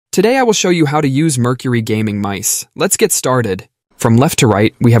Today I will show you how to use Mercury Gaming Mice. Let's get started. From left to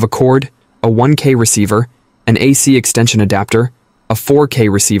right, we have a cord, a 1K receiver, an AC extension adapter, a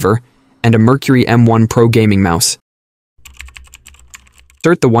 4K receiver, and a Mercury M1 Pro gaming mouse.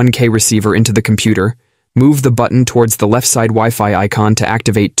 Insert the 1K receiver into the computer, move the button towards the left side Wi-Fi icon to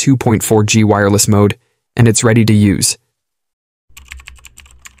activate 2.4G wireless mode, and it's ready to use.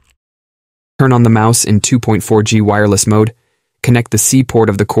 Turn on the mouse in 2.4G wireless mode, connect the C port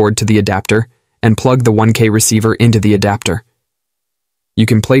of the cord to the adapter, and plug the 1K receiver into the adapter. You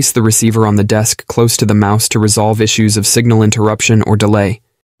can place the receiver on the desk close to the mouse to resolve issues of signal interruption or delay.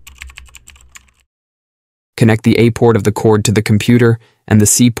 Connect the A port of the cord to the computer and the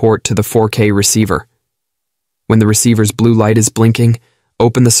C port to the 4K receiver. When the receiver's blue light is blinking,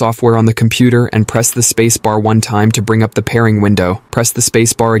 open the software on the computer and press the spacebar one time to bring up the pairing window. Press the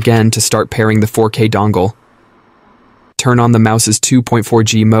spacebar again to start pairing the 4K dongle. Turn on the mouse's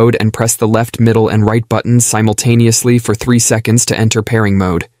 2.4G mode and press the left, middle, and right buttons simultaneously for 3 seconds to enter pairing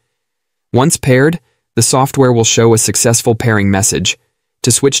mode. Once paired, the software will show a successful pairing message.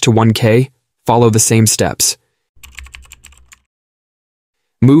 To switch to 1K, follow the same steps.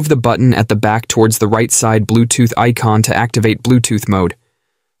 Move the button at the back towards the right side Bluetooth icon to activate Bluetooth mode.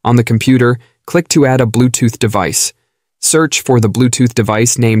 On the computer, click to add a Bluetooth device. Search for the Bluetooth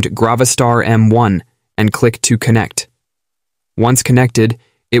device named Gravistar M1 and click to connect. Once connected,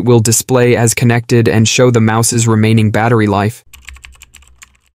 it will display as connected and show the mouse's remaining battery life.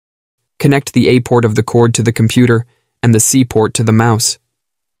 Connect the A port of the cord to the computer and the C port to the mouse.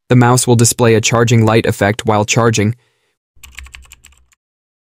 The mouse will display a charging light effect while charging.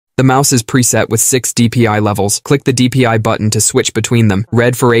 The mouse is preset with 6 DPI levels. Click the DPI button to switch between them.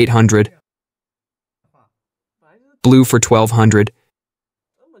 Red for 800, blue for 1200,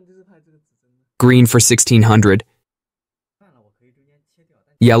 green for 1600,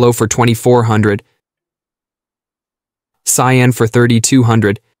 yellow for 2400, cyan for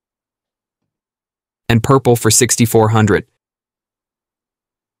 3200, and purple for 6400.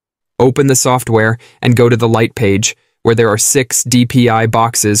 Open the software and go to the light page, where there are 6 DPI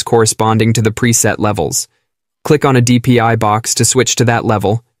boxes corresponding to the preset levels. Click on a DPI box to switch to that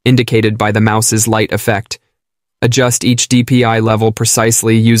level, indicated by the mouse's light effect. Adjust each DPI level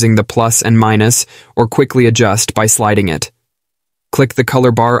precisely using the plus and minus, or quickly adjust by sliding it. Click the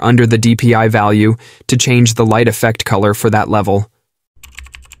color bar under the DPI value to change the light effect color for that level.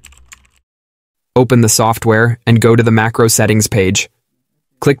 Open the software and go to the macro settings page.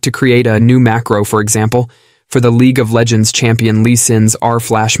 Click to create a new macro, for example, for the League of Legends champion Lee Sin's R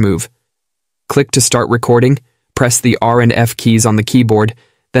flash move. Click to start recording, press the R and F keys on the keyboard,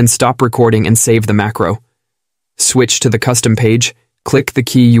 then stop recording and save the macro. Switch to the custom page, click the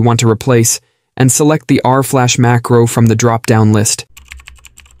key you want to replace, and select the R flash macro from the drop-down list.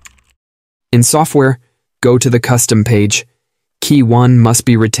 In software, go to the custom page. Key 1 must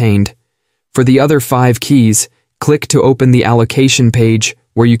be retained. For the other 5 keys, click to open the allocation page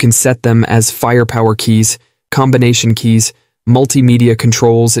where you can set them as firepower keys, combination keys, multimedia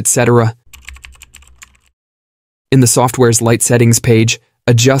controls, etc. In the software's light settings page,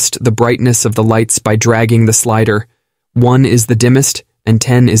 adjust the brightness of the lights by dragging the slider. 1 is the dimmest and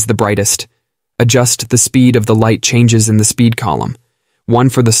 10 is the brightest. Adjust the speed of the light changes in the speed column. 1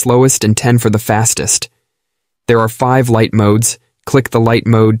 for the slowest and 10 for the fastest. There are 5 light modes. Click the light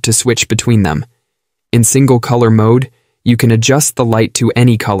mode to switch between them. In single color mode, you can adjust the light to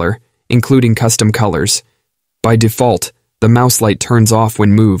any color, including custom colors. By default, the mouse light turns off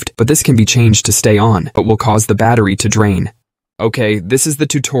when moved, but this can be changed to stay on, but will cause the battery to drain. Okay, this is the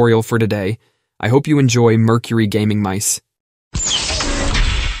tutorial for today. I hope you enjoy Mercury Gaming Mice.